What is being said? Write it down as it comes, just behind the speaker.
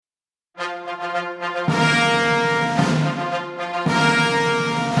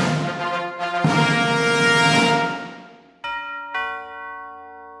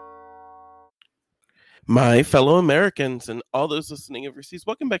My fellow Americans and all those listening overseas,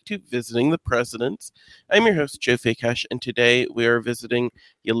 welcome back to Visiting the Presidents. I'm your host, Joe Fakehash, and today we are visiting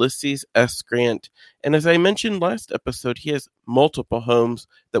Ulysses S. Grant. And as I mentioned last episode, he has multiple homes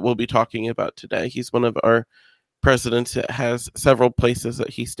that we'll be talking about today. He's one of our presidents that has several places that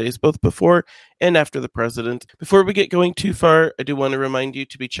he stays both before and after the president. Before we get going too far, I do want to remind you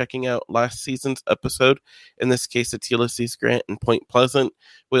to be checking out last season's episode. In this case, it's Ulysses Grant in Point Pleasant.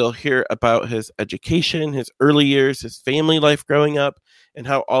 We'll hear about his education, his early years, his family life growing up, and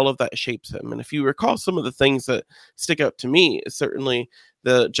how all of that shapes him. And if you recall, some of the things that stick out to me is certainly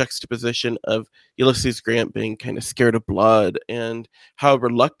the juxtaposition of Ulysses Grant being kind of scared of blood and how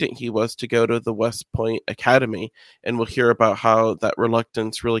reluctant he was to go to the West Point Academy. And we'll hear about how that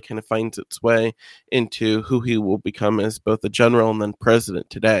reluctance really kind of finds its way into who he will become as both a general and then president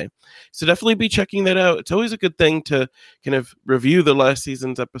today. So definitely be checking that out. It's always a good thing to kind of review the last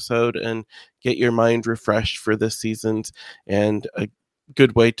season's episode and get your mind refreshed for this season's, and a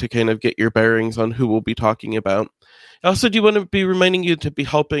good way to kind of get your bearings on who we'll be talking about. I also do want to be reminding you to be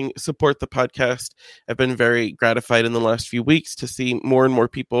helping support the podcast. I've been very gratified in the last few weeks to see more and more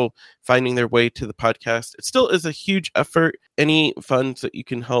people finding their way to the podcast. It still is a huge effort. Any funds that you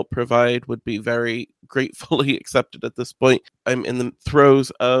can help provide would be very gratefully accepted at this point. I'm in the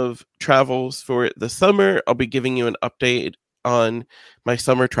throes of travels for the summer. I'll be giving you an update on my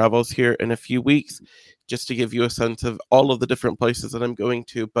summer travels here in a few weeks, just to give you a sense of all of the different places that I'm going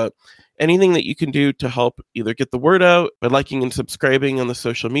to. But anything that you can do to help either get the word out by liking and subscribing on the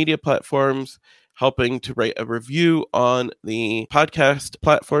social media platforms, helping to write a review on the podcast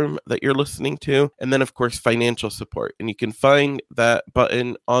platform that you're listening to, and then, of course, financial support. And you can find that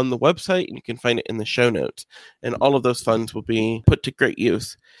button on the website, and you can find it in the show notes. And all of those funds will be put to great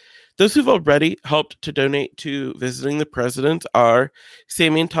use. Those who've already helped to donate to Visiting the President are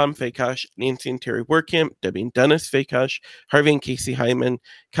Sammy and Tom Fakehash, Nancy and Terry Workamp, Debbie and Dennis Fakehash, Harvey and Casey Hyman,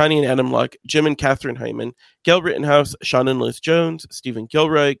 Connie and Adam Luck, Jim and Catherine Hyman, Gail Rittenhouse, Sean and Liz Jones, Stephen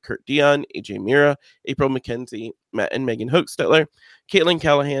Gilroy, Kurt Dion, AJ Mira, April McKenzie, Matt and Megan Hochstetler, Caitlin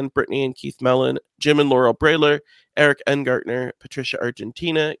Callahan, Brittany and Keith Mellon, Jim and Laurel Brayler, Eric Engartner, Patricia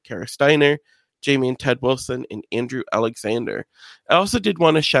Argentina, Kara Steiner, Jamie and Ted Wilson, and Andrew Alexander. I also did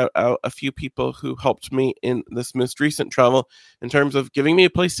want to shout out a few people who helped me in this most recent travel in terms of giving me a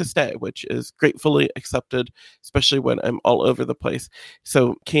place to stay, which is gratefully accepted, especially when I'm all over the place.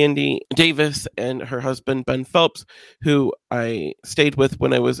 So Candy Davis and her husband, Ben Phelps, who I stayed with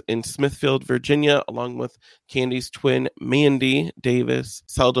when I was in Smithfield, Virginia, along with Candy's twin, Mandy Davis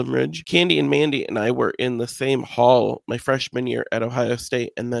Seldom-Ridge. Candy and Mandy and I were in the same hall my freshman year at Ohio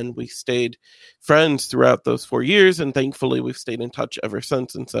State, and then we stayed friends throughout those 4 years, and thankfully we've stayed in touch ever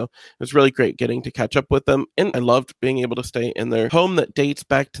since. And so it was really great getting to catch up with them, and I loved being able to stay in their home that dates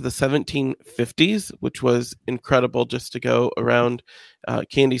back to the 1750s, which was incredible just to go around.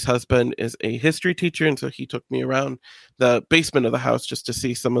 Candy's husband is a history teacher, and so he took me around the basement of the house just to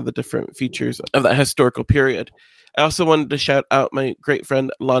see some of the different features of that historical period. I also wanted to shout out my great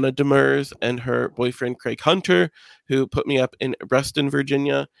friend Lana Demers and her boyfriend Craig Hunter, who put me up in Reston,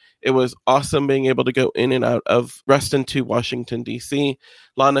 Virginia. It was awesome being able to go in and out of Reston to Washington, D.C.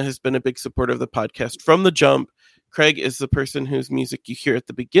 Lana has been a big supporter of the podcast from the jump. Craig is the person whose music you hear at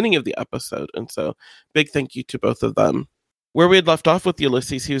the beginning of the episode, and so big thank you to both of them. Where we had left off with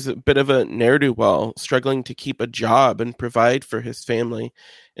Ulysses, he was a bit of a ne'er-do-well, struggling to keep a job and provide for his family,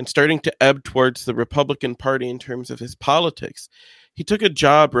 and starting to ebb towards the Republican Party in terms of his politics. He took a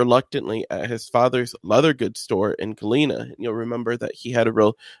job reluctantly at his father's leather goods store in Galena. And you'll remember that he had a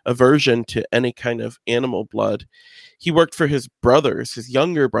real aversion to any kind of animal blood. He worked for his brothers, his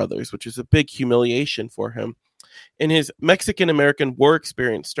younger brothers, which was a big humiliation for him. And his Mexican-American war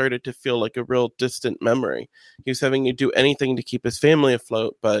experience started to feel like a real distant memory. He was having to do anything to keep his family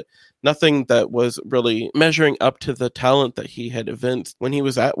afloat, but nothing that was really measuring up to the talent that he had evinced when he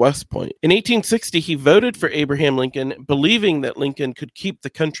was at West Point. In 1860, he voted for Abraham Lincoln, believing that Lincoln could keep the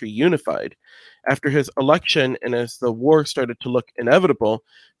country unified. After his election, and as the war started to look inevitable,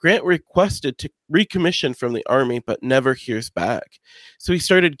 Grant requested to recommission from the army, but never hears back. So he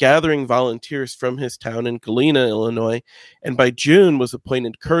started gathering volunteers from his town in Galena, Illinois, and by June was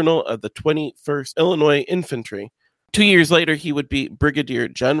appointed colonel of the 21st Illinois Infantry. 2 years later, he would be brigadier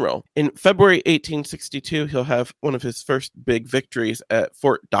general. In February 1862, he'll have one of his first big victories at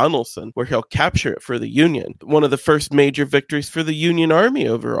Fort Donelson, where he'll capture it for the Union, one of the first major victories for the Union Army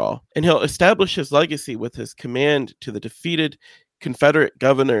overall. And he'll establish his legacy with his command to the defeated Confederate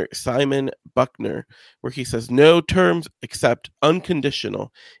Governor Simon Buckner, where he says no terms except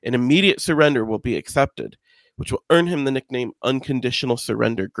unconditional and immediate surrender will be accepted. which will earn him the nickname Unconditional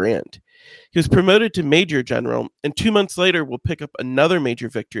Surrender Grant. He was promoted to Major General, and 2 months later will pick up another major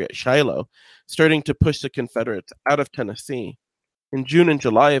victory at Shiloh, starting to push the Confederates out of Tennessee. In June and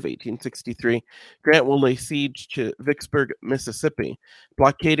July of 1863, Grant will lay siege to Vicksburg, Mississippi,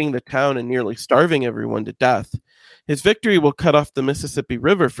 blockading the town and nearly starving everyone to death. His victory will cut off the Mississippi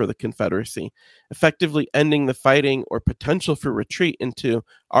River for the Confederacy, effectively ending the fighting or potential for retreat into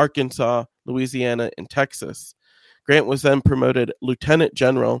Arkansas, Louisiana, and Texas. Grant was then promoted lieutenant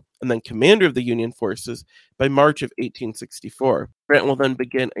general and then commander of the Union forces by March of 1864. Grant will then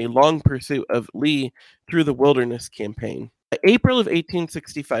begin a long pursuit of Lee through the Wilderness Campaign. By April of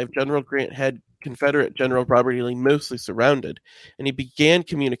 1865, General Grant had Confederate General Robert E. Lee mostly surrounded, and he began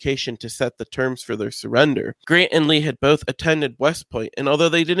communication to set the terms for their surrender. Grant and Lee had both attended West Point, and although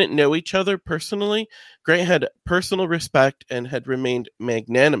they didn't know each other personally, Grant had personal respect and had remained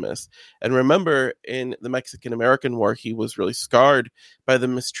magnanimous. And remember, in the Mexican-American War, he was really scarred by the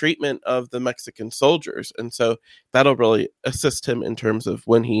mistreatment of the Mexican soldiers, and so that'll really assist him in terms of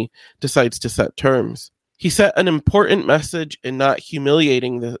when he decides to set terms. He set an important message in not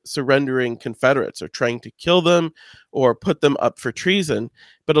humiliating the surrendering Confederates or trying to kill them or put them up for treason,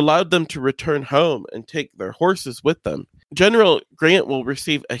 but allowed them to return home and take their horses with them. General Grant will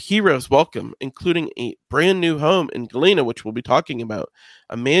receive a hero's welcome, including a brand new home in Galena, which we'll be talking about,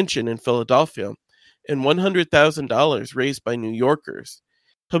 a mansion in Philadelphia, and $100,000 raised by New Yorkers.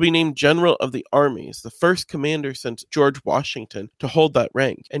 He'll be named General of the Armies, the first commander since George Washington to hold that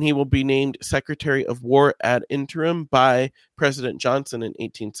rank, and he will be named Secretary of War ad interim by President Johnson in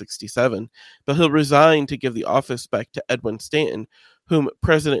 1867, but he'll resign to give the office back to Edwin Stanton, whom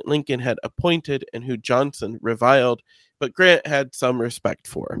President Lincoln had appointed and who Johnson reviled, but Grant had some respect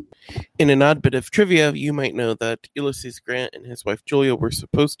for. In an odd bit of trivia, you might know that Ulysses Grant and his wife Julia were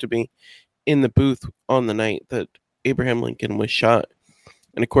supposed to be in the booth on the night that Abraham Lincoln was shot.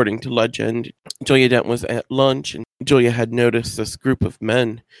 And according to legend, Julia Dent was at lunch, and Julia had noticed this group of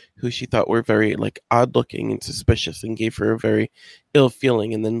men who she thought were very odd looking and suspicious and gave her a very ill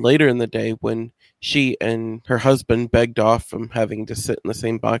feeling. And then later in the day, when she and her husband begged off from having to sit in the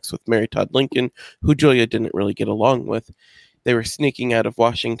same box with Mary Todd Lincoln, who Julia didn't really get along with, they were sneaking out of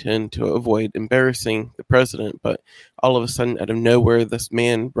Washington to avoid embarrassing the president. But all of a sudden, out of nowhere, this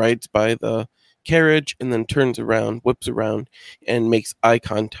man rides by the carriage and then turns around, whips around, and makes eye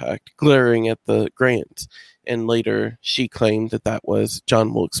contact, glaring at the Grants. And later, she claimed that that was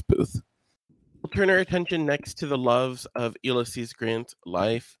John Wilkes Booth. We'll turn our attention next to the loves of Ulysses Grant's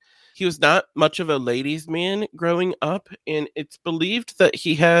life. He was not much of a ladies' man growing up, and it's believed that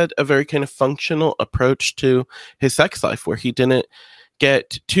he had a very kind of functional approach to his sex life, where he didn't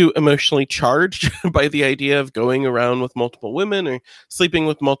get too emotionally charged by the idea of going around with multiple women or sleeping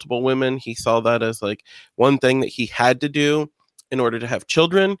with multiple women. He saw that as one thing that he had to do in order to have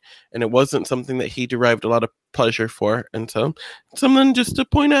children, and it wasn't something that he derived a lot of pleasure for. And so, something just to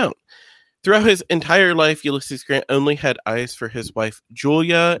point out. Throughout his entire life, Ulysses Grant only had eyes for his wife,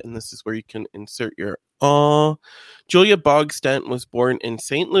 Julia, and this is where you can insert your aw. Julia Boggs Dent was born in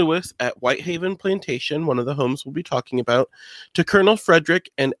St. Louis at Whitehaven Plantation, one of the homes we'll be talking about, to Colonel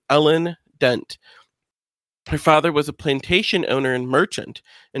Frederick and Ellen Dent. Her father was a plantation owner and merchant,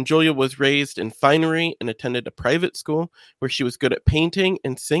 and Julia was raised in finery and attended a private school where she was good at painting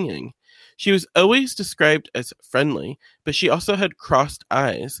and singing. She was always described as friendly, but she also had crossed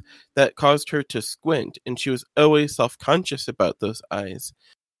eyes that caused her to squint, and she was always self-conscious about those eyes.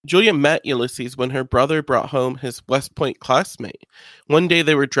 Julia met Ulysses when her brother brought home his West Point classmate. One day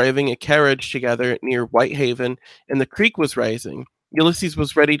they were driving a carriage together near Whitehaven, and the creek was rising. Ulysses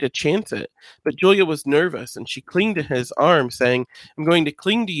was ready to chance it, but Julia was nervous, and she clung to his arm, saying, "I'm going to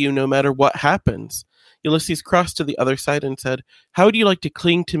cling to you no matter what happens." Ulysses crossed to the other side and said, "How would you like to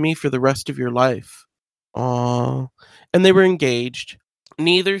cling to me for the rest of your life?" Aww. And they were engaged.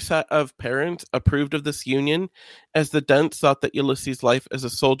 Neither set of parents approved of this union, as the Dents thought that Ulysses' life as a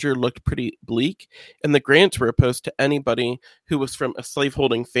soldier looked pretty bleak, and the Grants were opposed to anybody who was from a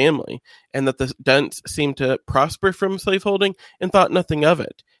slaveholding family, and that the Dents seemed to prosper from slaveholding and thought nothing of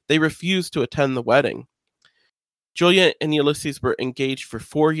it. They refused to attend the wedding. Julia and Ulysses were engaged for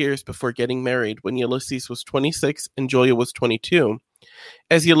 4 years before getting married, when Ulysses was 26 and Julia was 22.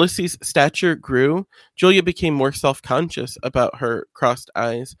 As Ulysses' stature grew, Julia became more self-conscious about her crossed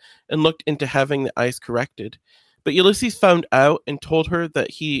eyes and looked into having the eyes corrected. But Ulysses found out and told her that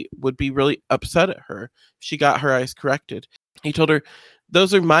he would be really upset at her if she got her eyes corrected. He told her,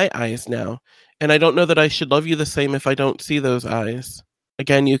 "Those are my eyes now, and I don't know that I should love you the same if I don't see those eyes."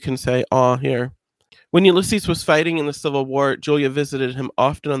 Again, you can say, "Aw," here. When Ulysses was fighting in the Civil War, Julia visited him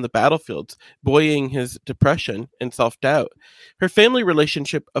often on the battlefields, buoying his depression and self-doubt. Her family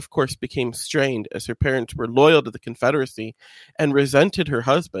relationship, of course, became strained as her parents were loyal to the Confederacy and resented her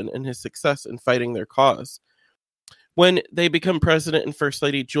husband and his success in fighting their cause. When they become president and first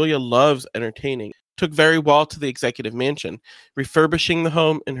lady, Julia loves entertaining. Took very well to the executive mansion, refurbishing the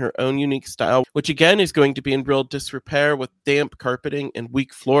home in her own unique style, which again is going to be in real disrepair with damp carpeting and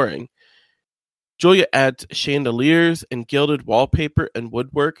weak flooring. Julia adds chandeliers and gilded wallpaper and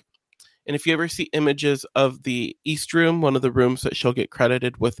woodwork. And if you ever see images of the East Room, one of the rooms that she'll get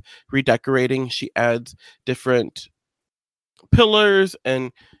credited with redecorating, she adds different pillars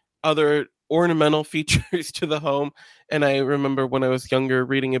and other ornamental features to the home. And I remember when I was younger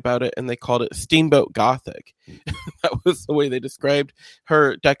reading about it, and they called it Steamboat Gothic. That was the way they described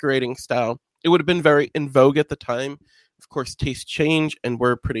her decorating style. It would have been very in vogue at the time. Of course, tastes change, and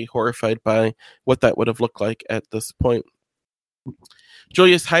we're pretty horrified by what that would have looked like at this point.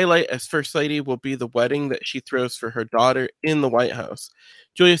 Julia's highlight as First Lady will be the wedding that she throws for her daughter in the White House.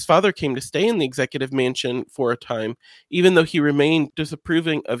 Julia's father came to stay in the executive mansion for a time, even though he remained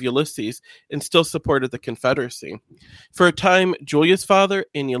disapproving of Ulysses and still supported the Confederacy. For a time, Julia's father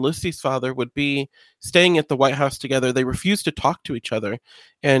and Ulysses' father would be staying at the White House together. They refused to talk to each other,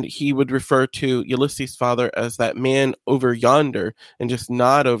 and he would refer to Ulysses' father as that man over yonder and just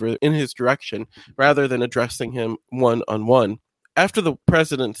nod over in his direction rather than addressing him one-on-one. After the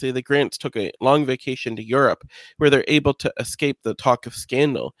presidency, the Grants took a long vacation to Europe, where they're able to escape the talk of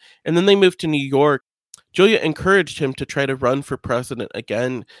scandal. And then they moved to New York. Julia encouraged him to try to run for president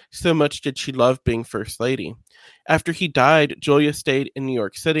again, so much did she love being First Lady. After he died, Julia stayed in New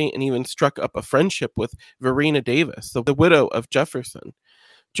York City and even struck up a friendship with Verena Davis, the widow of Jefferson.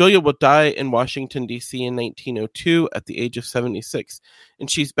 Julia will die in Washington, D.C. in 1902 at the age of 76, and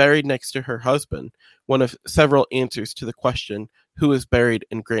she's buried next to her husband, one of several answers to the question, who is buried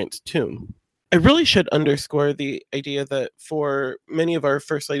in Grant's tomb? I really should underscore the idea that for many of our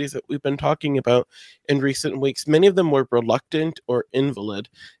first ladies that we've been talking about in recent weeks, many of them were reluctant or invalid.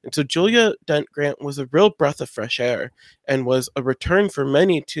 And so Julia Dent Grant was a real breath of fresh air and was a return for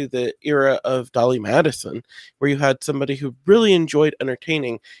many to the era of Dolly Madison, where you had somebody who really enjoyed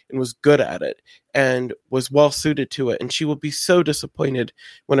entertaining and was good at it and was well suited to it. And she will be so disappointed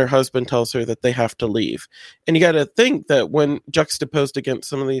when her husband tells her that they have to leave. And you got to think that when juxtaposed against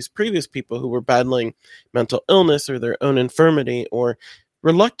some of these previous people who were battling mental illness or their own infirmity or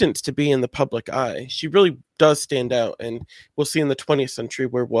reluctance to be in the public eye, she really does stand out. And we'll see in the 20th century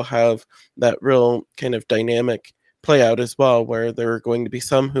where we'll have that real kind of dynamic play out as well, where there are going to be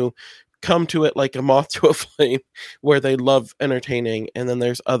some who come to it like a moth to a flame, where they love entertaining, and then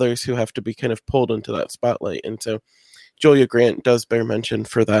there's others who have to be kind of pulled into that spotlight. And so Julia Grant does bear mention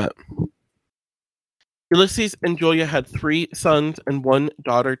for that. Ulysses and Julia had 3 sons and 1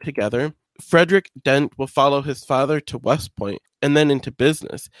 daughter together. Frederick Dent will follow his father to West Point and then into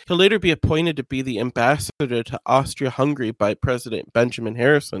business. He'll later be appointed to be the ambassador to Austria-Hungary by President Benjamin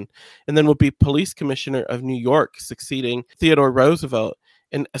Harrison, and then will be police commissioner of New York, succeeding Theodore Roosevelt,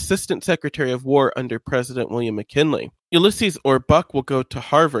 and Assistant Secretary of War under President William McKinley. Ulysses, or Buck, will go to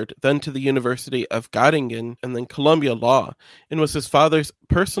Harvard, then to the University of Göttingen, and then Columbia Law, and was his father's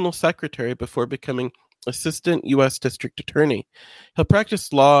personal secretary before becoming Assistant U.S. District Attorney. He'll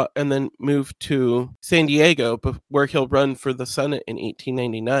practice law and then move to San Diego, where he'll run for the Senate in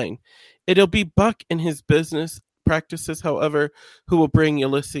 1899. It'll be Buck and his business practices, however, who will bring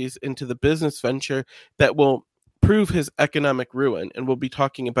Ulysses into the business venture that will prove his economic ruin, and we'll be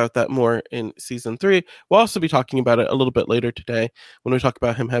talking about that more in season 3. We'll also be talking about it a little bit later today when we talk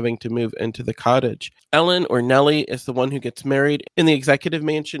about him having to move into the cottage. Ellen, or Nellie, is the one who gets married in the executive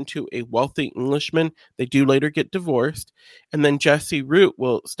mansion to a wealthy Englishman. They do later get divorced, and then Jesse Root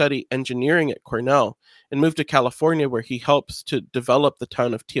will study engineering at Cornell and move to California, where he helps to develop the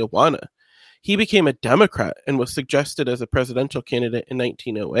town of Tijuana. He became a Democrat and was suggested as a presidential candidate in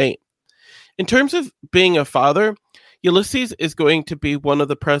 1908. In terms of being a father, Ulysses is going to be one of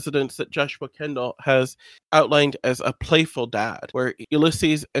the presidents that Joshua Kendall has outlined as a playful dad, where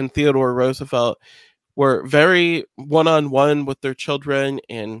Ulysses and Theodore Roosevelt were very one-on-one with their children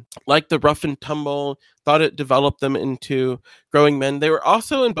and like the rough and tumble, thought it developed them into growing men. They were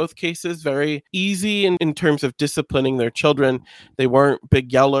also, in both cases, very easy in terms of disciplining their children. They weren't big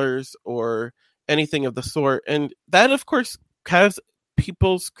yellers or anything of the sort. And that, of course, has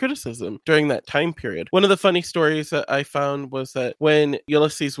people's criticism during that time period. One of the funny stories that I found was that when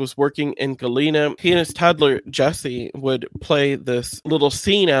Ulysses was working in Galena, he and his toddler Jesse would play this little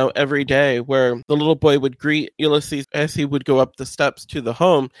scene out every day where the little boy would greet Ulysses as he would go up the steps to the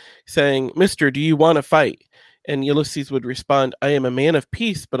home saying, "Mister, do you want to fight?" And Ulysses would respond, "I am a man of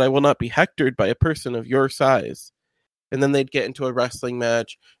peace, but I will not be hectored by a person of your size." And then they'd get into a wrestling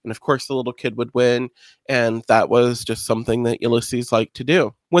match, and of course the little kid would win, and that was just something that Ulysses liked to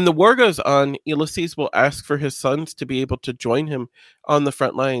do. When the war goes on, Ulysses will ask for his sons to be able to join him on the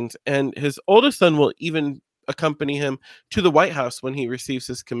front lines, and his oldest son will even accompany him to the White House when he receives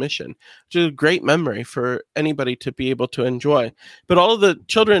his commission, which is a great memory for anybody to be able to enjoy. But all of the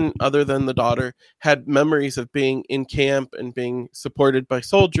children, other than the daughter, had memories of being in camp and being supported by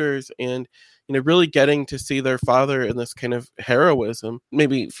soldiers and really getting to see their father in this kind of heroism.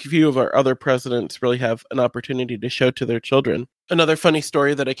 Maybe few of our other presidents really have an opportunity to show to their children. Another funny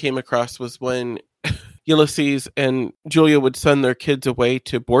story that I came across was when Ulysses and Julia would send their kids away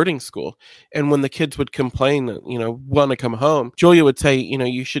to boarding school. And when the kids would complain that, want to come home, Julia would say,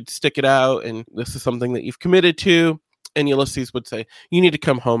 you should stick it out. And this is something that you've committed to. And Ulysses would say, you need to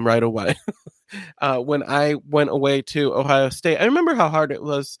come home right away. When I went away to Ohio State, I remember how hard it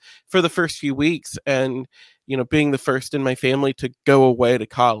was for the first few weeks and, being the first in my family to go away to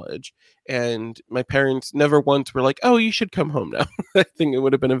college. And my parents never once were like, oh, you should come home now. I think it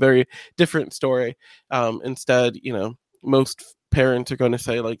would have been a very different story. Instead, most parents are going to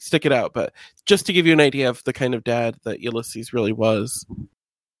say, like, stick it out. But just to give you an idea of the kind of dad that Ulysses really was.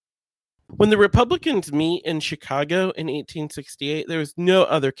 When the Republicans meet in Chicago in 1868, there was no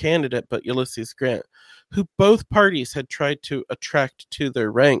other candidate but Ulysses Grant, who both parties had tried to attract to their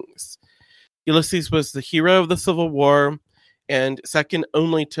ranks. Ulysses was the hero of the Civil War and second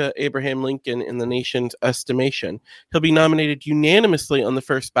only to Abraham Lincoln in the nation's estimation. He'll be nominated unanimously on the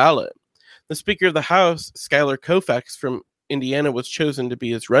first ballot. The Speaker of the House, Schuyler Colfax from Indiana, was chosen to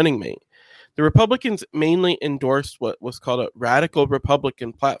be his running mate. The Republicans mainly endorsed what was called a radical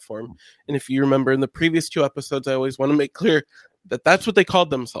Republican platform. And if you remember in the previous two episodes, I always want to make clear that that's what they called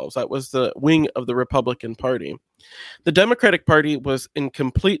themselves. That was the wing of the Republican Party. The Democratic Party was in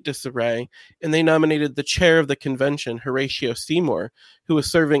complete disarray, and they nominated the chair of the convention, Horatio Seymour, who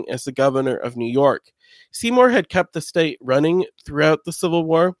was serving as the governor of New York. Seymour had kept the state running throughout the Civil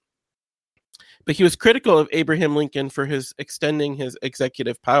War, but he was critical of Abraham Lincoln for his extending his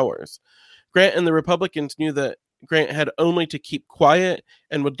executive powers. Grant and the Republicans knew that Grant had only to keep quiet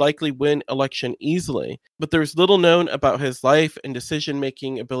and would likely win election easily, but there was little known about his life and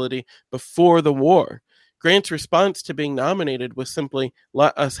decision-making ability before the war. Grant's response to being nominated was simply,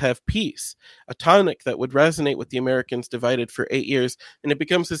 "Let us have peace," a tonic that would resonate with the Americans divided for 8 years, and it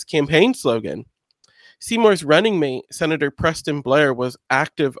becomes his campaign slogan. Seymour's running mate, Senator Preston Blair, was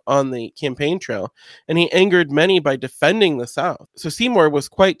active on the campaign trail, and he angered many by defending the South. So Seymour was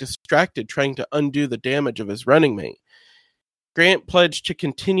quite distracted trying to undo the damage of his running mate. Grant pledged to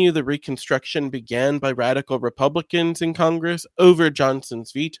continue the Reconstruction began by radical Republicans in Congress over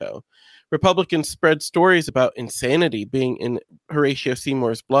Johnson's veto. Republicans spread stories about insanity being in Horatio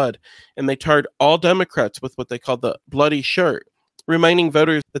Seymour's blood, and they tarred all Democrats with what they called the bloody shirt, reminding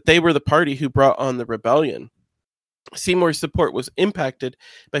voters that they were the party who brought on the rebellion. Seymour's support was impacted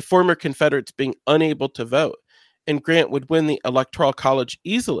by former Confederates being unable to vote, and Grant would win the Electoral College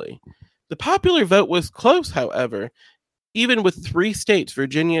easily. The popular vote was close, however, even with 3 states,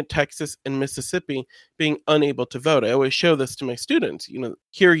 Virginia, Texas, and Mississippi, being unable to vote. I always show this to my students.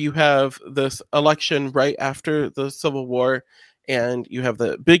 Here you have this election right after the Civil War, and you have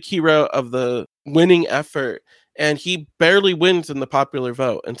the big hero of the winning effort, and he barely wins in the popular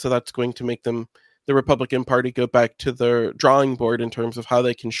vote. And so that's going to make the Republican Party go back to their drawing board in terms of how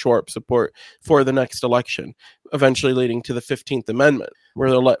they can shore up support for the next election, eventually leading to the 15th Amendment, where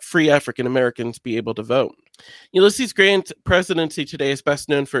they'll let free African Americans be able to vote. Ulysses Grant's presidency today is best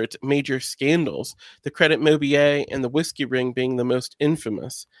known for its major scandals, the Credit Mobilier and the Whiskey Ring being the most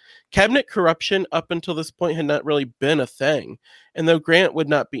infamous. Cabinet corruption up until this point had not really been a thing, and though Grant would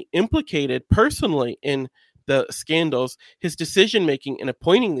not be implicated personally in the scandals, his decision-making in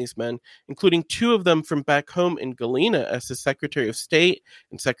appointing these men, including 2 of them from back home in Galena as his Secretary of State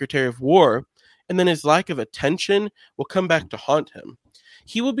and Secretary of War, and then his lack of attention will come back to haunt him.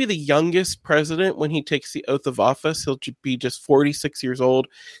 He will be the youngest president when he takes the oath of office. He'll be just 46 years old,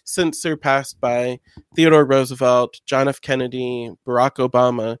 since surpassed by Theodore Roosevelt, John F. Kennedy, Barack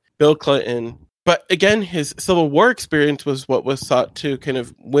Obama, Bill Clinton. But again, his Civil War experience was what was sought to kind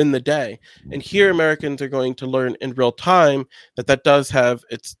of win the day. And here Americans are going to learn in real time that does have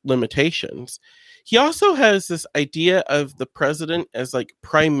its limitations. He also has this idea of the president as like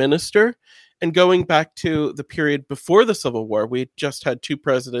prime minister. And going back to the period before the Civil War, we just had two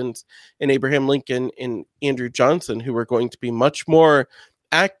presidents in Abraham Lincoln and Andrew Johnson who were going to be much more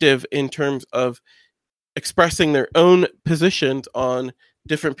active in terms of expressing their own positions on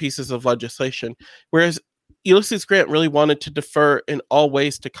different pieces of legislation. Whereas Ulysses Grant really wanted to defer in all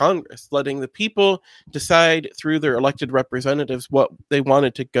ways to Congress, letting the people decide through their elected representatives what they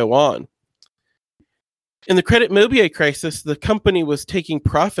wanted to go on. In the Credit Mobier crisis, the company was taking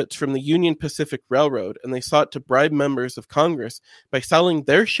profits from the Union Pacific Railroad, and they sought to bribe members of Congress by selling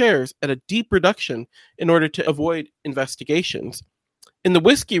their shares at a deep reduction in order to avoid investigations. In the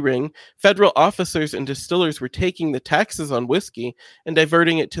whiskey ring, federal officers and distillers were taking the taxes on whiskey and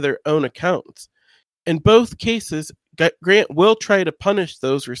diverting it to their own accounts. In both cases, Grant will try to punish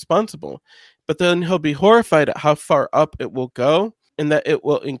those responsible, but then he'll be horrified at how far up it will go and that it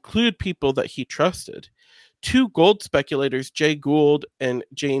will include people that he trusted. Two gold speculators, Jay Gould and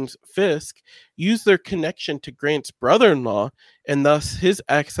James Fisk, used their connection to Grant's brother-in-law and thus his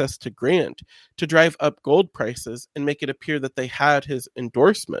access to Grant to drive up gold prices and make it appear that they had his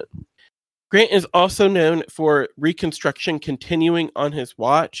endorsement. Grant is also known for Reconstruction continuing on his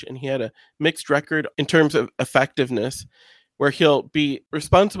watch, and he had a mixed record in terms of effectiveness, where he'll be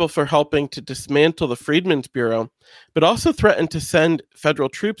responsible for helping to dismantle the Freedmen's Bureau, but also threatened to send federal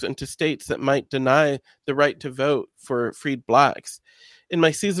troops into states that might deny the right to vote for freed blacks. In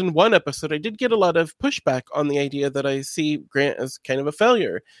my season 1 episode, I did get a lot of pushback on the idea that I see Grant as kind of a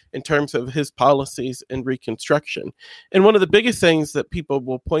failure in terms of his policies in Reconstruction. And one of the biggest things that people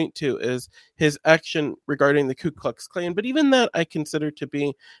will point to is his action regarding the Ku Klux Klan, but even that I consider to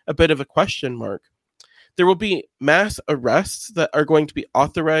be a bit of a question mark. There will be mass arrests that are going to be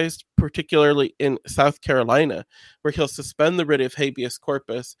authorized, particularly in South Carolina, where he'll suspend the writ of habeas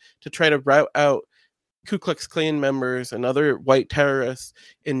corpus to try to rout out Ku Klux Klan members and other white terrorists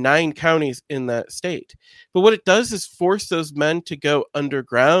in 9 counties in that state. But what it does is force those men to go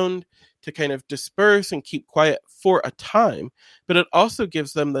underground, to kind of disperse and keep quiet for a time. But it also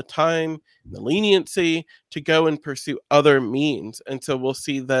gives them the time, the leniency to go and pursue other means. And so we'll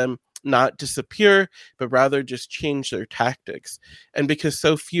see them not disappear, but rather just change their tactics. And because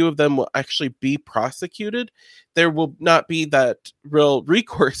so few of them will actually be prosecuted, there will not be that real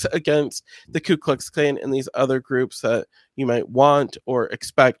recourse against the Ku Klux Klan and these other groups that you might want or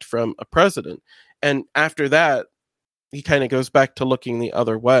expect from a president. And after that, he kind of goes back to looking the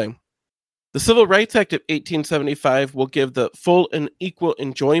other way. The Civil Rights Act of 1875 will give the full and equal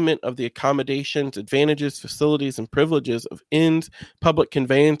enjoyment of the accommodations, advantages, facilities, and privileges of inns, public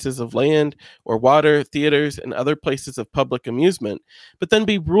conveyances of land or water, theaters, and other places of public amusement, but then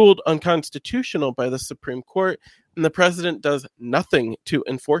be ruled unconstitutional by the Supreme Court, and the president does nothing to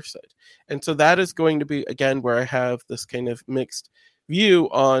enforce it. And so that is going to be, again, where I have this kind of mixed view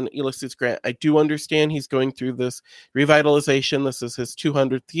on Ulysses Grant. I do understand he's going through this revitalization. This is his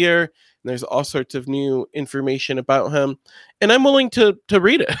 200th year, and there's all sorts of new information about him. And I'm willing to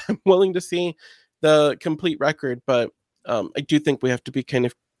read it. I'm willing to see the complete record, but I do think we have to be kind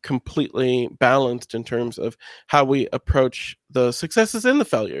of completely balanced in terms of how we approach the successes and the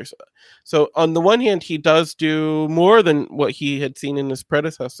failures. So on the one hand, he does do more than what he had seen in his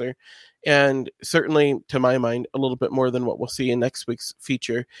predecessor, and certainly, to my mind, a little bit more than what we'll see in next week's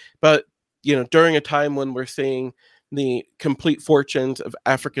feature. But, you know, during a time when we're seeing the complete fortunes of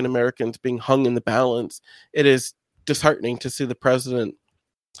African Americans being hung in the balance, it is disheartening to see the president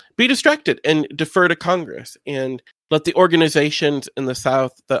be distracted and defer to Congress and let the organizations in the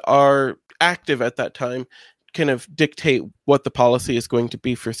South that are active at that time kind of dictate what the policy is going to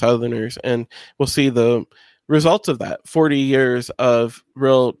be for Southerners. And we'll see the results of that 40 years of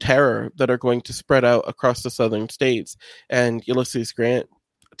real terror that are going to spread out across the southern states. And Ulysses Grant,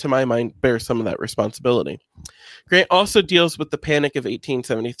 to my mind, bears some of that responsibility. Grant also deals with the Panic of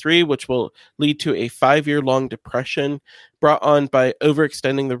 1873, which will lead to a 5-year-long depression brought on by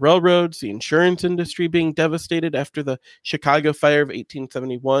overextending the railroads, the insurance industry being devastated after the Chicago Fire of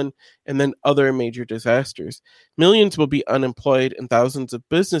 1871, and then other major disasters. Millions will be unemployed and thousands of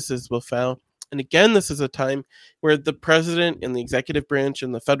businesses will fail. And again, this is a time where the president and the executive branch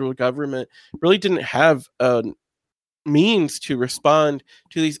and the federal government really didn't have a means to respond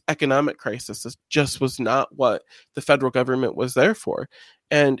to these economic crises. This just was not what the federal government was there for.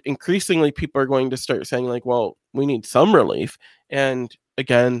 And increasingly, people are going to start saying, like, well, we need some relief. And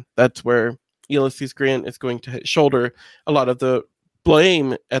again, that's where Ulysses Grant is going to shoulder a lot of the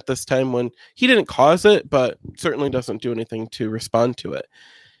blame at this time when he didn't cause it, but certainly doesn't do anything to respond to it.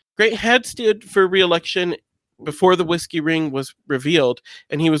 Grant had stood for re-election before the whiskey ring was revealed,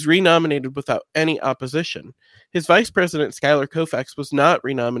 and he was renominated without any opposition. His vice president, Schuyler Colfax, was not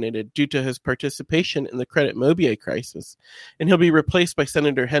renominated due to his participation in the Credit Mobier crisis, and he'll be replaced by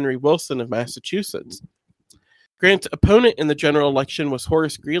Senator Henry Wilson of Massachusetts. Grant's opponent in the general election was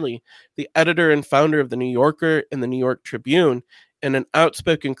Horace Greeley, the editor and founder of the New Yorker and the New York Tribune, and an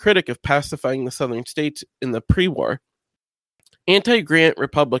outspoken critic of pacifying the southern states in the pre-war. Anti-Grant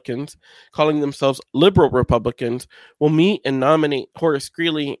Republicans, calling themselves liberal Republicans, will meet and nominate Horace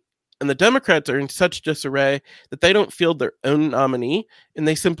Greeley, and the Democrats are in such disarray that they don't field their own nominee, and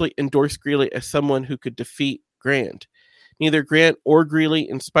they simply endorse Greeley as someone who could defeat Grant. Neither Grant or Greeley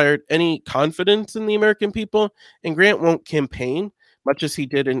inspired any confidence in the American people, and Grant won't campaign, much as he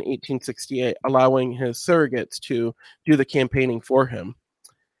did in 1868, allowing his surrogates to do the campaigning for him.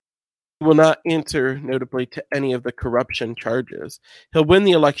 He will not answer, notably, to any of the corruption charges. He'll win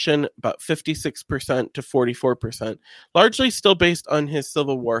the election about 56% to 44%, largely still based on his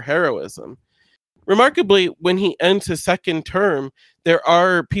Civil War heroism. Remarkably, when he ends his second term, there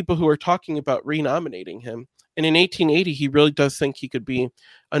are people who are talking about renominating him. And in 1880, he really does think he could be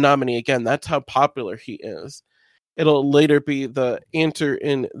a nominee again. That's how popular he is. It'll later be the answer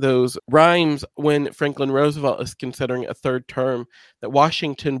in those rhymes when Franklin Roosevelt is considering a third term that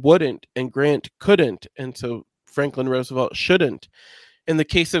Washington wouldn't and Grant couldn't, and so Franklin Roosevelt shouldn't. In the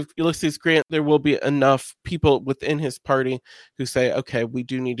case of Ulysses Grant, there will be enough people within his party who say, okay, we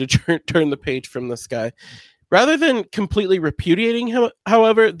do need to turn the page from this guy. Rather than completely repudiating him,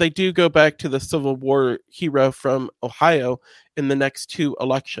 however, they do go back to the Civil War hero from Ohio in the next two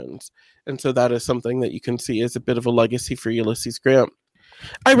elections. And so that is something that you can see as a bit of a legacy for Ulysses Grant.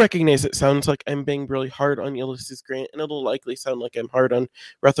 I recognize it sounds like I'm being really hard on Ulysses Grant, and it'll likely sound like I'm hard on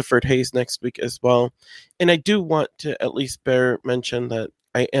Rutherford Hayes next week as well. And I do want to at least bear mention that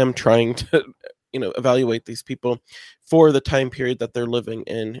I am trying to evaluate these people for the time period that they're living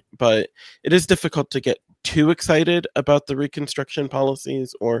in, but it is difficult to get too excited about the Reconstruction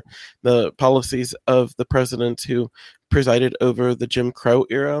policies or the policies of the presidents who presided over the Jim Crow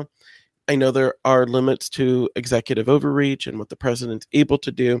era. I know there are limits to executive overreach and what the president's able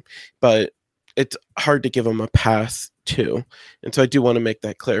to do, but it's hard to give him a pass too. And so I do want to make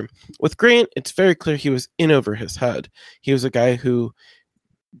that clear. With Grant, it's very clear he was in over his head. He was a guy who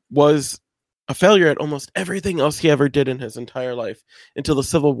was a failure at almost everything else he ever did in his entire life until the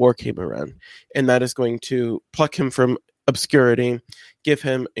Civil War came around. And that is going to pluck him from obscurity, give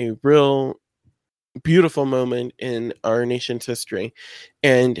him a real beautiful moment in our nation's history.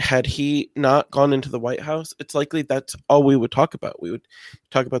 And had he not gone into the White House, it's likely that's all we would talk about. We would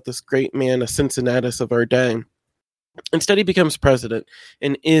talk about this great man, a Cincinnatus of our day. Instead, he becomes president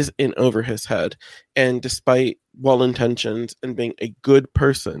and is in over his head. And despite well intentions and being a good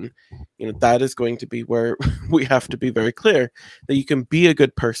person, that is going to be where we have to be very clear that you can be a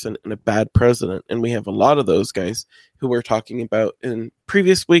good person and a bad president. And we have a lot of those guys who we're talking about in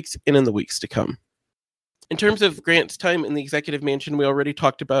previous weeks and in the weeks to come. In terms of Grant's time in the executive mansion, we already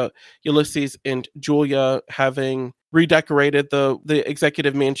talked about Ulysses and Julia having redecorated the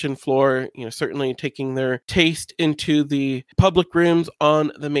executive mansion floor, certainly taking their taste into the public rooms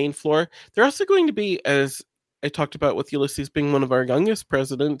on the main floor. They're also going to be, as I talked about with Ulysses being one of our youngest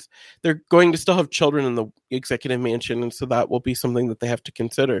presidents, they're going to still have children in the executive mansion, and so that will be something that they have to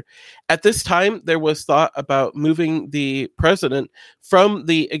consider. At this time, there was thought about moving the president from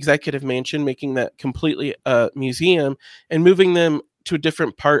the executive mansion, making that completely a museum, and moving them to a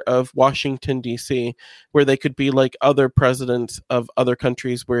different part of Washington, D.C., where they could be like other presidents of other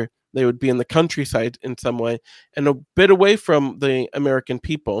countries, where they would be in the countryside in some way and a bit away from the American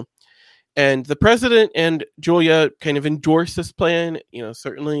people. And the president and Julia kind of endorse this plan,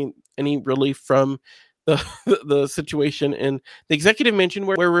 certainly any relief from the situation in the executive mansion,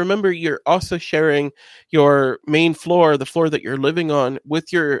 where remember, you're also sharing your main floor, the floor that you're living on,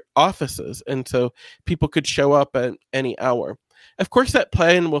 with your offices. And so people could show up at any hour. Of course, that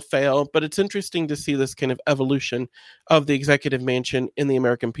plan will fail, but it's interesting to see this kind of evolution of the executive mansion in the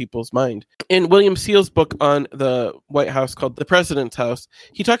American people's mind. In William Seal's book on the White House called The President's House,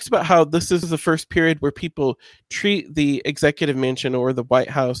 he talks about how this is the first period where people treat the executive mansion or the White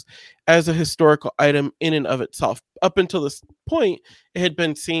House as a historical item in and of itself. Up until this point, it had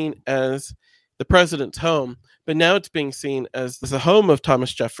been seen as the president's home, but now it's being seen as the home of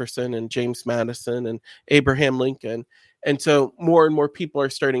Thomas Jefferson and James Madison and Abraham Lincoln. And so more and more people are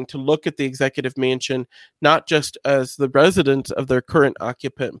starting to look at the executive mansion, not just as the residence of their current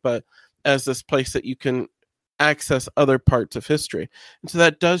occupant, but as this place that you can access other parts of history. And so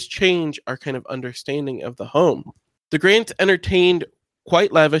that does change our kind of understanding of the home. The Grants entertained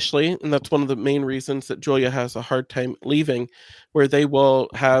quite lavishly, and that's one of the main reasons that Julia has a hard time leaving, where they will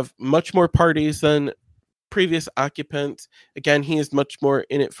have much more parties than previous occupants. Again, he is much more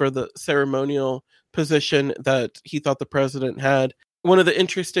in it for the ceremonial position that he thought the president had. One of the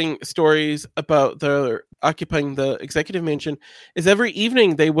interesting stories about their occupying the executive mansion is every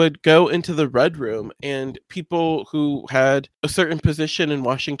evening they would go into the Red Room, and people who had a certain position in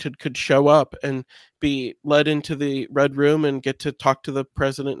Washington could show up and be led into the Red Room and get to talk to the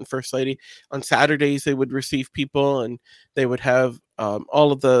president and first lady. On Saturdays, they would receive people, and they would have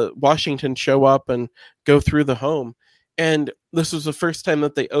all of the Washington show up and go through the home. And this was the first time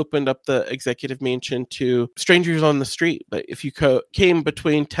that they opened up the executive mansion to strangers on the street. But if you came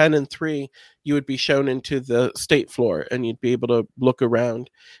between 10 and 3, you would be shown into the state floor and you'd be able to look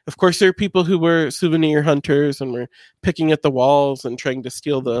around. Of course, there are people who were souvenir hunters and were picking at the walls and trying to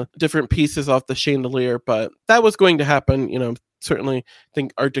steal the different pieces off the chandelier. But that was going to happen. Certainly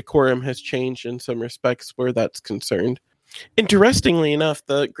think our decorum has changed in some respects where that's concerned. Interestingly enough,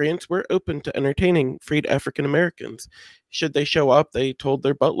 the Grants were open to entertaining freed African Americans. Should they show up, they told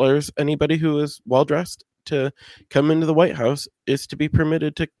their butlers anybody who is well dressed to come into the White House is to be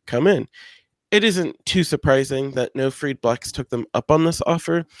permitted to come in. It isn't too surprising that no freed blacks took them up on this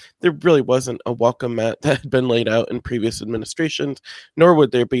offer. There really wasn't a welcome mat that had been laid out in previous administrations, nor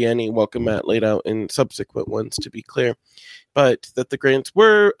would there be any welcome mat laid out in subsequent ones, to be clear. But that the Grants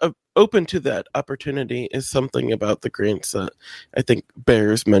were open to that opportunity is something about the Grants that I think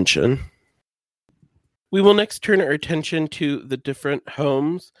bears mention. We will next turn our attention to the different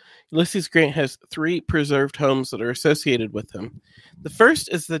homes. Ulysses Grant has 3 preserved homes that are associated with him. The first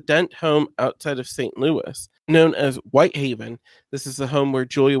is the Dent home outside of St. Louis, known as Whitehaven. This is the home where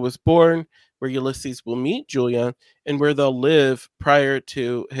Julia was born, where Ulysses will meet Julia, and where they'll live prior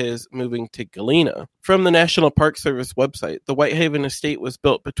to his moving to Galena. From the National Park Service website, the Whitehaven estate was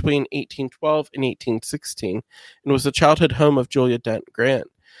built between 1812 and 1816 and was the childhood home of Julia Dent Grant.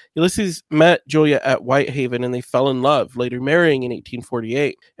 Ulysses met Julia at Whitehaven and they fell in love, later marrying in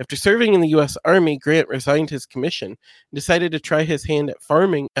 1848. After serving in the U.S. Army, Grant resigned his commission and decided to try his hand at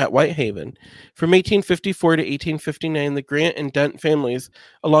farming at Whitehaven. From 1854 to 1859, the Grant and Dent families,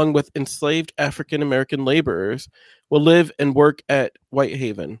 along with enslaved African American laborers, will live and work at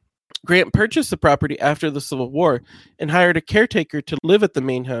Whitehaven. Grant purchased the property after the Civil War and hired a caretaker to live at the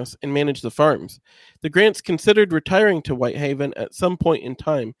main house and manage the farms. The Grants considered retiring to Whitehaven at some point in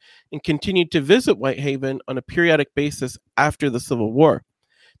time and continued to visit Whitehaven on a periodic basis after the Civil War.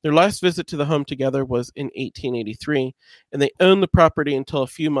 Their last visit to the home together was in 1883, and they owned the property until a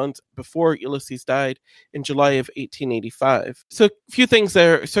few months before Ulysses died in July of 1885. So a few things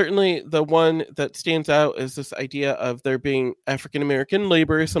there. Certainly the one that stands out is this idea of there being African-American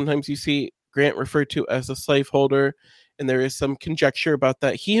laborers. Sometimes you see Grant referred to as a slaveholder, and there is some conjecture about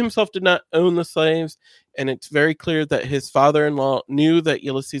that. He himself did not own the slaves, and it's very clear that his father-in-law knew that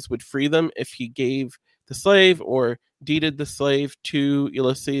Ulysses would free them if he gave the slave or deeded the slave to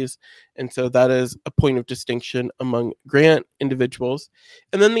Ulysses, and so that is a point of distinction among Grant individuals.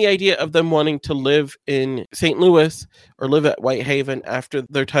 And then the idea of them wanting to live in St. Louis or live at Whitehaven after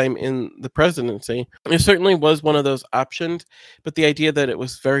their time in the presidency, it certainly was one of those options, but the idea that it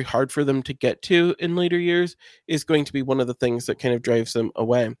was very hard for them to get to in later years is going to be one of the things that kind of drives them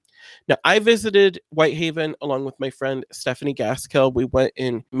away. Now, I visited Whitehaven along with my friend Stephanie Gaskill. We went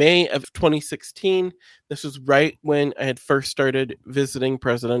in May of 2016. This was right when I had first started visiting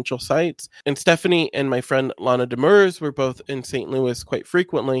presidential sites. And Stephanie and my friend Lana Demers were both in St. Louis quite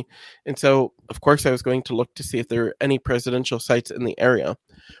frequently. And so, of course, I was going to look to see if there were any presidential sites in the area.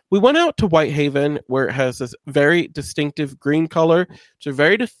 We went out to Whitehaven, where it has this very distinctive green color, which they're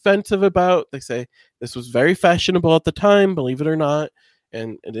very defensive about. They say this was very fashionable at the time, believe it or not.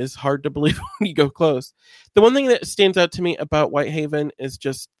 And it is hard to believe when you go close. The one thing that stands out to me about Whitehaven is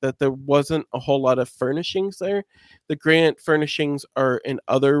just that there wasn't a whole lot of furnishings there. The Grant furnishings are in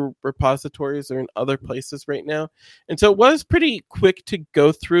other repositories or in other places right now. And so it was pretty quick to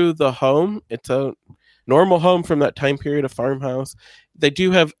go through the home. It's a normal home from that time period, a farmhouse. They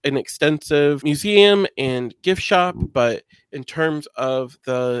do have an extensive museum and gift shop, but in terms of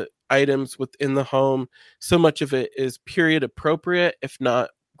the items within the home, so much of it is period appropriate, if not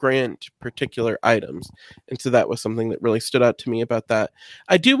Grant particular items. And so that was something that really stood out to me about that.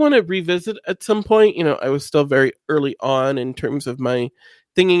 I do want to revisit at some point. I was still very early on in terms of my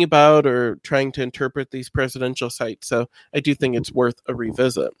thinking about or trying to interpret these presidential sites. So I do think it's worth a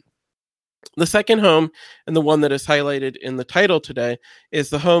revisit. The second home, and the one that is highlighted in the title today,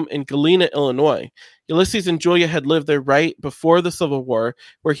 is the home in Galena, Illinois. Ulysses and Julia had lived there right before the Civil War,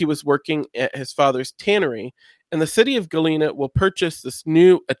 where he was working at his father's tannery. And the city of Galena will purchase this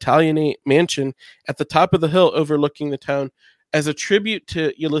new Italianate mansion at the top of the hill overlooking the town as a tribute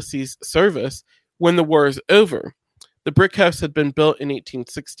to Ulysses' service when the war is over. The brick house had been built in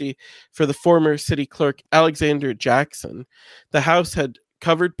 1860 for the former city clerk Alexander Jackson. The house had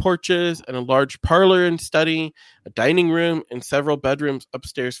covered porches and a large parlor and study, a dining room, and several bedrooms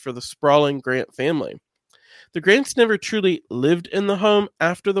upstairs for the sprawling Grant family. The Grants never truly lived in the home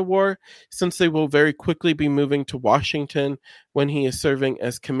after the war, since they will very quickly be moving to Washington when he is serving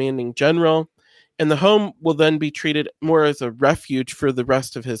as commanding general. And the home will then be treated more as a refuge for the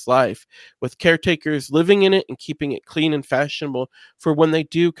rest of his life, with caretakers living in it and keeping it clean and fashionable for when they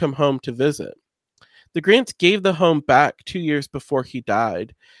do come home to visit. The Grants gave the home back 2 years before he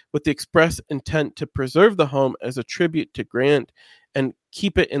died, with the express intent to preserve the home as a tribute to Grant and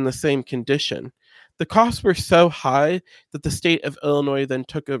keep it in the same condition. The costs were so high that the state of Illinois then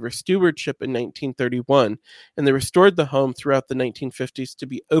took over stewardship in 1931, and they restored the home throughout the 1950s to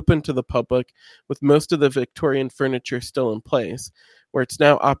be open to the public, with most of the Victorian furniture still in place, where it's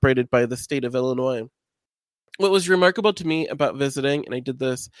now operated by the state of Illinois. What was remarkable to me about visiting, and I did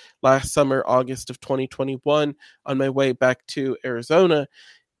this last summer, August of 2021, on my way back to Arizona,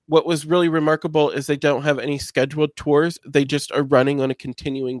 what was really remarkable is they don't have any scheduled tours. They just are running on a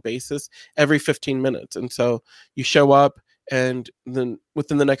continuing basis every 15 minutes. And so you show up, and then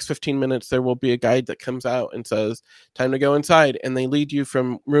within the next 15 minutes, there will be a guide that comes out and says, time to go inside. And they lead you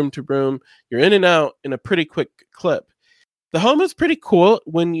from room to room. You're in and out in a pretty quick clip. The home is pretty cool.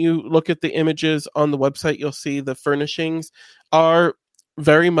 When you look at the images on the website, you'll see the furnishings are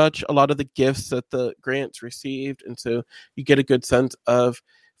very much a lot of the gifts that the Grants received. And so you get a good sense of,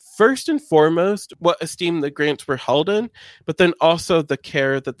 first and foremost, what esteem the Grants were held in, but then also the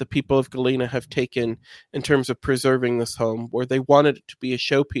care that the people of Galena have taken in terms of preserving this home, where they wanted it to be a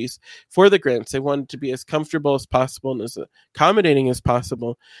showpiece for the Grants. They wanted it to be as comfortable as possible and as accommodating as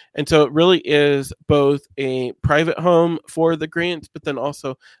possible. And so it really is both a private home for the Grants, but then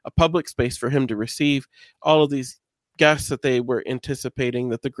also a public space for him to receive all of these guests that they were anticipating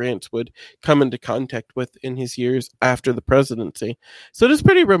that the Grants would come into contact with in his years after the presidency. So it is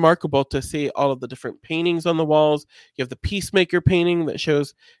pretty remarkable to see all of the different paintings on the walls. You have the Peacemaker painting that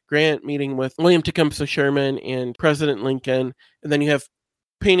shows Grant meeting with William Tecumseh Sherman and President Lincoln. And then you have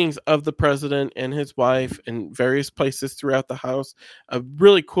paintings of the president and his wife in various places throughout the house. A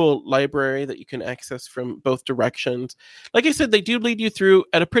really cool library that you can access from both directions. Like I said, they do lead you through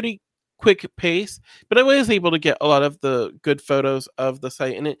at a pretty quick pace, but I was able to get a lot of the good photos of the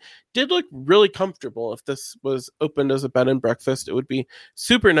site, and it did look really comfortable. If this was opened as a bed and breakfast, it would be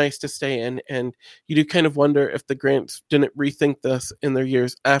super nice to stay in, and you do kind of wonder if the Grants didn't rethink this in their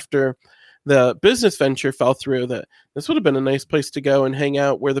years after the business venture fell through, that this would have been a nice place to go and hang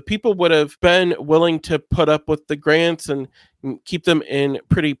out, where the people would have been willing to put up with the Grants and keep them in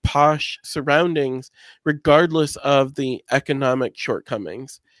pretty posh surroundings, regardless of the economic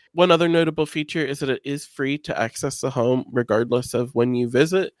shortcomings. One other notable feature is that it is free to access the home regardless of when you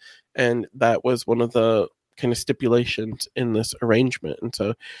visit, and that was one of the kind of stipulations in this arrangement. And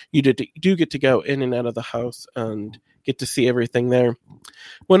so you do get to go in and out of the house and get to see everything there.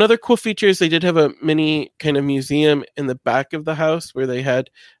 One other cool feature is they did have a mini kind of museum in the back of the house where they had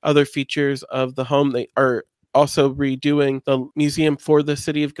other features of the home. They are also redoing the museum for the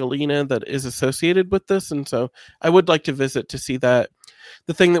city of Galena that is associated with this, and so I would like to visit to see that.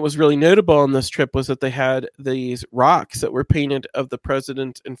 The thing that was really notable on this trip was that they had these rocks that were painted of the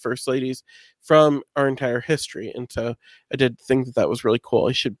presidents and first ladies from our entire history, and so I did think that that was really cool.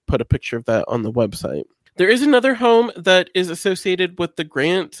 I should put a picture of that on the website. There is another home that is associated with the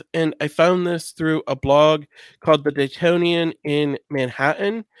Grants, and I found this through a blog called The Daytonian in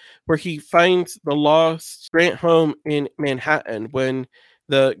Manhattan, where he finds the lost Grant home in Manhattan when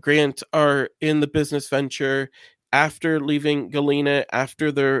the Grants are in the business venture after leaving Galena, after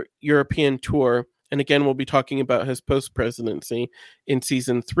their European tour. And again, we'll be talking about his post-presidency in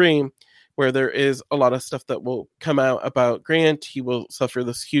season 3, where there is a lot of stuff that will come out about Grant. He will suffer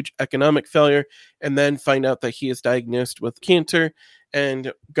this huge economic failure and then find out that he is diagnosed with cancer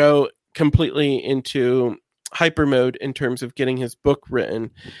and go completely into hyper mode in terms of getting his book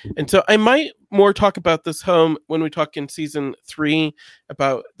written. And so I might more talk about this home when we talk in season 3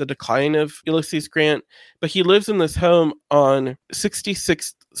 about the decline of Ulysses Grant, but he lives in this home on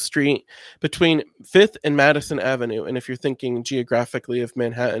 66th Street between 5th and Madison Avenue. And if you're thinking geographically of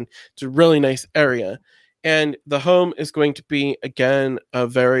Manhattan, it's a really nice area. And the home is going to be, again, a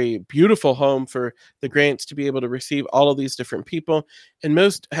very beautiful home for the Grants to be able to receive all of these different people. And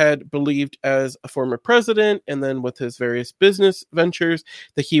most had believed, as a former president and then with his various business ventures,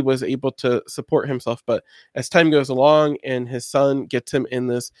 that he was able to support himself. But as time goes along and his son gets him in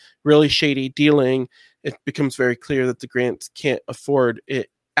this really shady dealing, it becomes very clear that the Grants can't afford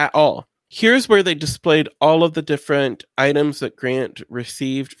it at all. Here's where they displayed all of the different items that Grant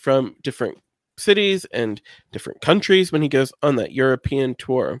received from different cities and different countries when he goes on that European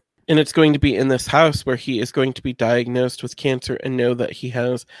tour. And it's going to be in this house where he is going to be diagnosed with cancer and know that he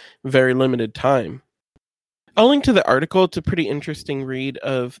has very limited time. I'll link to the article. It's a pretty interesting read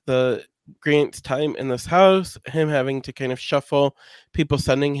of the Grant's time in this house, him having to kind of shuffle people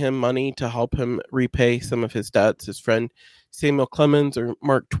sending him money to help him repay some of his debts. His friend Samuel Clemens or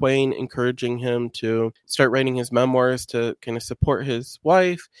Mark Twain encouraging him to start writing his memoirs to kind of support his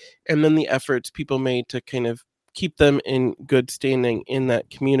wife, and then the efforts people made to kind of keep them in good standing in that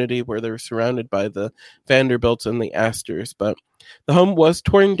community where they're surrounded by the Vanderbilts and the Astors. But the home was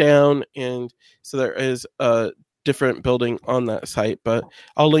torn down, and so there is a different building on that site, but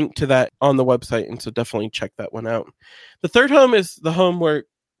I'll link to that on the website, and so definitely check that one out. The third home is the home where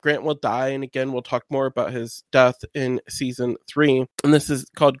Grant will die, and again, we'll talk more about his death in season 3. And this is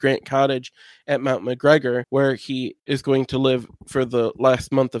called Grant Cottage at Mount McGregor, where he is going to live for the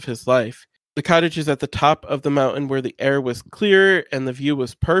last month of his life. The cottage is at the top of the mountain where the air was clear and the view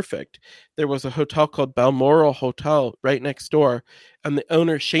was perfect. There was a hotel called Balmoral Hotel right next door, and the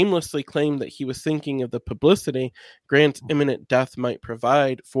owner shamelessly claimed that he was thinking of the publicity Grant's imminent death might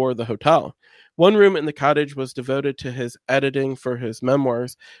provide for the hotel. One room in the cottage was devoted to his editing for his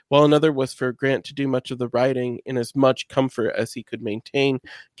memoirs, while another was for Grant to do much of the writing in as much comfort as he could maintain,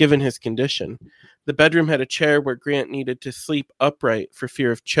 given his condition. The bedroom had a chair where Grant needed to sleep upright for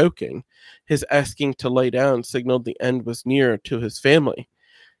fear of choking. His asking to lay down signaled the end was near to his family.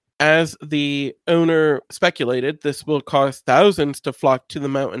 As the owner speculated, this will cause thousands to flock to the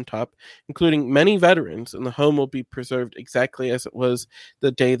mountaintop, including many veterans, and the home will be preserved exactly as it was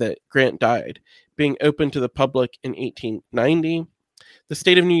the day that Grant died, being open to the public in 1890. The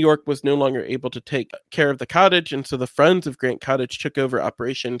state of New York was no longer able to take care of the cottage, and so the Friends of Grant Cottage took over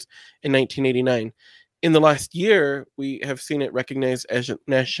operations in 1989. In the last year, we have seen it recognized as a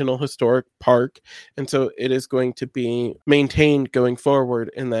National Historic Park, and so it is going to be maintained going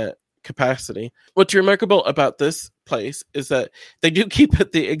forward in that capacity. What's remarkable about this place is that they do keep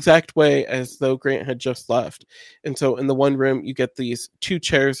it the exact way as though Grant had just left. And so in the one room, you get these two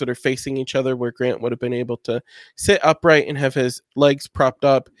chairs that are facing each other where Grant would have been able to sit upright and have his legs propped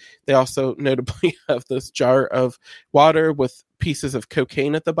up. They also notably have this jar of water with pieces of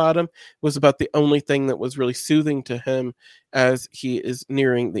cocaine at the bottom. It was about the only thing that was really soothing to him as he is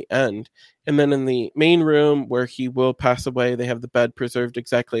nearing the end. And then in the main room where he will pass away, they have the bed preserved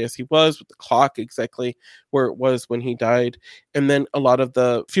exactly as he was, with the clock exactly where it was when he died. And then a lot of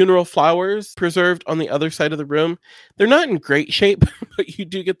the funeral flowers preserved on the other side of the room. They're not in great shape, but you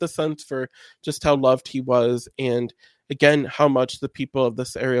do get the sense for just how loved he was, and again, how much the people of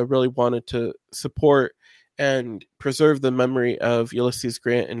this area really wanted to support and preserve the memory of Ulysses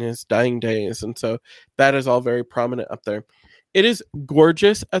Grant in his dying days. And so that is all very prominent up there. It is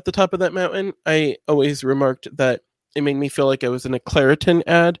gorgeous at the top of that mountain. I always remarked that it made me feel like I was in a Claritin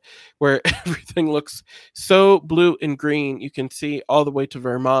ad where everything looks so blue and green. You can see all the way to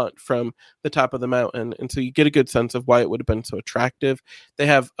Vermont from the top of the mountain. And so you get a good sense of why it would have been so attractive. They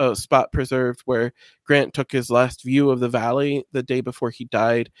have a spot preserved where Grant took his last view of the valley the day before he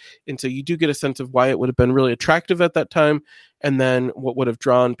died. And so you do get a sense of why it would have been really attractive at that time. And then what would have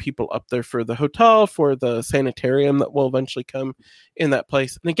drawn people up there for the hotel, for the sanitarium that will eventually come in that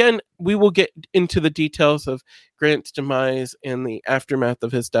place. And again, we will get into the details of Grant's demise and the aftermath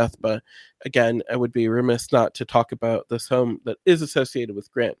of his death. But again, I would be remiss not to talk about this home that is associated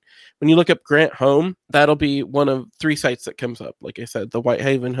with Grant. When you look up Grant home, that'll be one of 3 sites that comes up. Like I said, the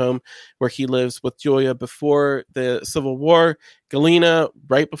Whitehaven home where he lives with Julia before the Civil War, Galena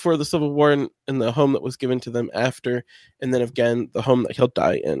right before the Civil War, and the home that was given to them after, and then again, the home that he'll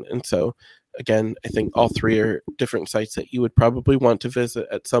die in. And so again, I think all 3 are different sites that you would probably want to visit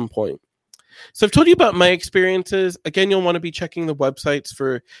at some point. So I've told you about my experiences. Again, you'll want to be checking the websites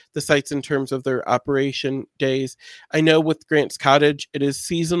for the sites in terms of their operation days. I know with Grant's Cottage, it is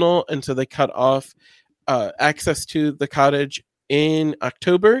seasonal, and so they cut off access to the cottage in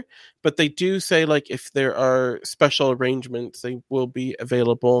October, but they do say, like, if there are special arrangements, they will be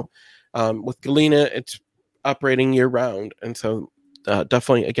available. With Galena, it's operating year round, and so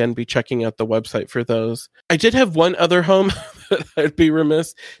definitely, again, be checking out the website for those. I did have one other home that I'd be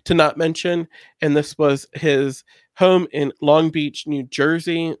remiss to not mention, and this was his home in Long Beach, New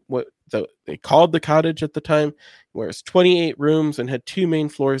Jersey, what they called the cottage at the time, where it's 28 rooms and had 2 main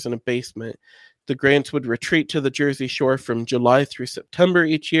floors and a basement. The Grants would retreat to the Jersey Shore from July through September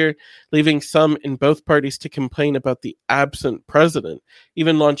each year, leaving some in both parties to complain about the absent president,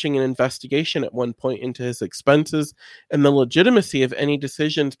 even launching an investigation at one point into his expenses and the legitimacy of any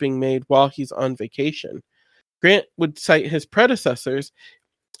decisions being made while he's on vacation. Grant would cite his predecessors,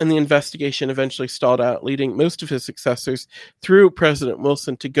 and the investigation eventually stalled out, leading most of his successors through President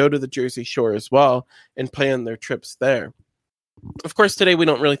Wilson to go to the Jersey Shore as well and plan their trips there. Of course, today we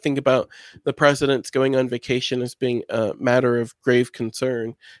don't really think about the presidents going on vacation as being a matter of grave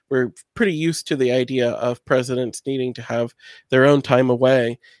concern. We're pretty used to the idea of presidents needing to have their own time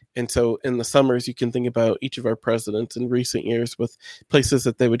away. And so in the summers, you can think about each of our presidents in recent years with places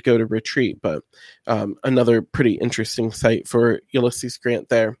that they would go to retreat. But another pretty interesting site for Ulysses Grant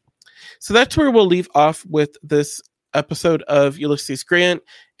there. So that's where we'll leave off with this episode of Ulysses Grant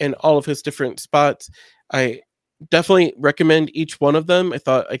and all of his different spots. I definitely recommend each one of them. I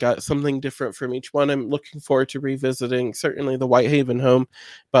thought I got something different from each one. I'm looking forward to revisiting certainly the Whitehaven home,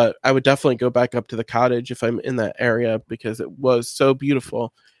 but I would definitely go back up to the cottage if I'm in that area because it was so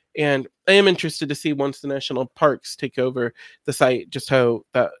beautiful. And I am interested to see once the national parks take over the site, just how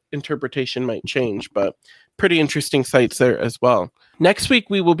that interpretation might change, but pretty interesting sites there as well. Next week,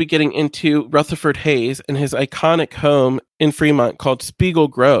 we will be getting into Rutherford Hayes and his iconic home in Fremont called Spiegel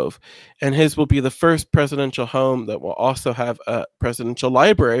Grove. And his will be the first presidential home that will also have a presidential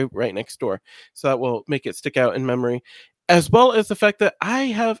library right next door. So that will make it stick out in memory, as well as the fact that I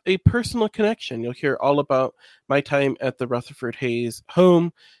have a personal connection. You'll hear all about my time at the Rutherford Hayes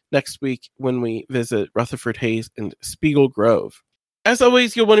home next week when we visit Rutherford Hayes and Spiegel Grove. As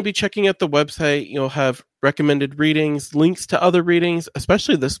always, you'll want to be checking out the website. You'll have recommended readings, links to other readings,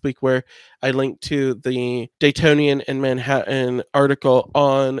 especially this week where I linked to the Daytonian and Manhattan article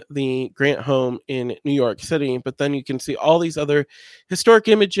on the Grant home in New York City. But then you can see all these other historic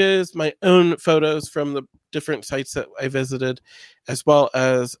images, my own photos from the different sites that I visited, as well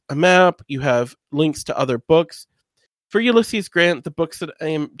as a map. You have links to other books. For Ulysses Grant, the books that I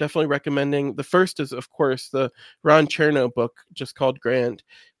am definitely recommending, the first is, of course, the Ron Chernow book, just called Grant,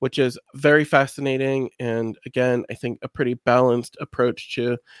 which is very fascinating and, again, I think a pretty balanced approach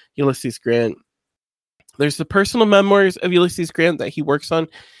to Ulysses Grant. There's the personal memoirs of Ulysses Grant that he works on.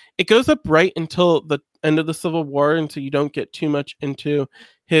 It goes up right until the end of the Civil War, and so you don't get too much into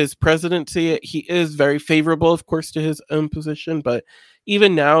his presidency. He is very favorable, of course, to his own position, but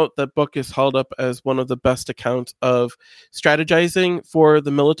even now, the book is held up as one of the best accounts of strategizing for the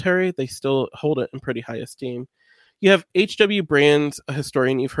military. They still hold it in pretty high esteem. You have H.W. Brands, a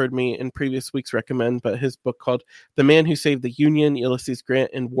historian you've heard me in previous weeks recommend, but his book called The Man Who Saved the Union, Ulysses Grant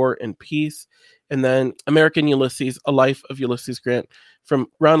in War and Peace. And then American Ulysses, A Life of Ulysses Grant from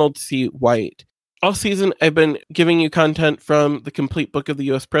Ronald C. White. All season, I've been giving you content from The Complete Book of the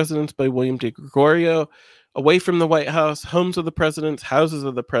U.S. Presidents by William de Gregorio, Away from the White House, Homes of the Presidents, Houses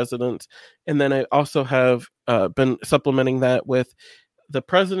of the Presidents. And then I also have been supplementing that with The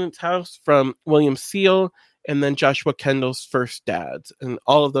President's House from William Seal, and then Joshua Kendall's First Dads. And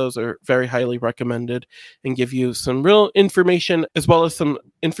all of those are very highly recommended and give you some real information, as well as some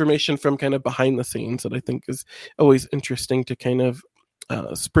information from kind of behind the scenes that I think is always interesting to kind of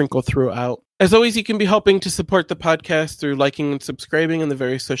sprinkle throughout. As always, you can be helping to support the podcast through liking and subscribing on the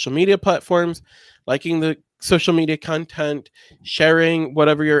various social media platforms, liking the social media content, sharing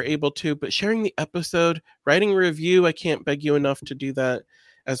whatever you're able to, but sharing the episode, writing a review. I can't beg you enough to do that,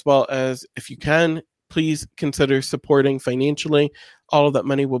 as well as if you can, please consider supporting financially. All of that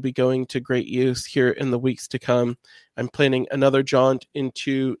money will be going to great use here in the weeks to come. I'm planning another jaunt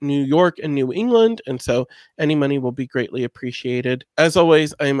into New York and New England, and so any money will be greatly appreciated. As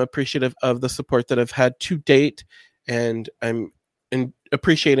always, I am appreciative of the support that I've had to date, and I'm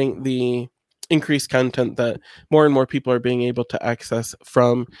appreciating the increased content that more and more people are being able to access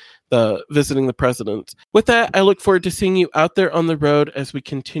from the Visiting the Presidents. With that, I look forward to seeing you out there on the road as we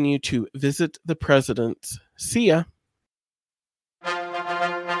continue to visit the presidents. See ya.